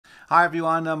Hi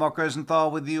everyone, I'm Mark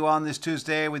Rosenthal with you on this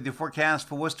Tuesday with your forecast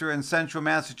for Worcester and central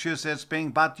Massachusetts,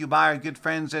 being brought to you by our good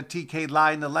friends at TK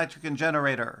Line Electric and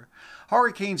Generator.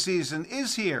 Hurricane season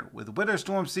is here, with winter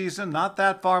storm season not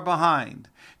that far behind.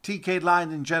 TK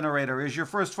Line and Generator is your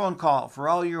first phone call for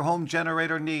all your home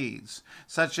generator needs,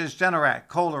 such as Generac,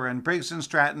 Kohler, and Briggs &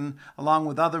 Stratton, along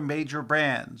with other major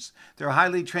brands. Their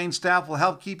highly trained staff will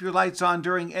help keep your lights on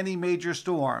during any major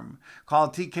storm. Call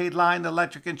TK Line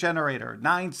Electric and Generator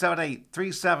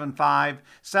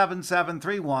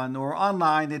 978-375-7731 or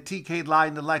online at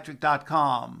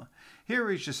tklineelectric.com. Here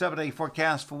is your 7-day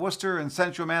forecast for Worcester and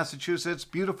central Massachusetts.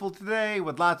 Beautiful today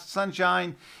with lots of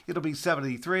sunshine. It'll be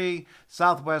 73.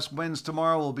 Southwest winds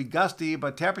tomorrow will be gusty,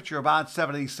 but temperature about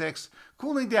 76.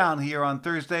 Cooling down here on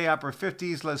Thursday, upper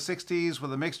 50s, low 60s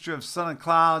with a mixture of sun and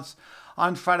clouds.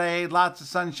 On Friday, lots of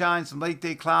sunshine, some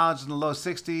late-day clouds in the low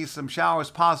 60s, some showers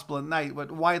possible at night,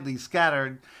 but widely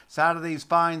scattered. Saturday's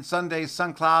fine, Sunday,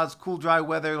 sun clouds, cool, dry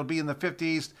weather. It'll be in the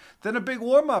 50s. Then a big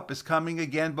warm-up is coming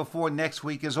again before next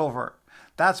week is over.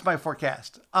 That's my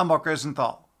forecast. I'm Mark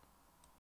Rosenthal.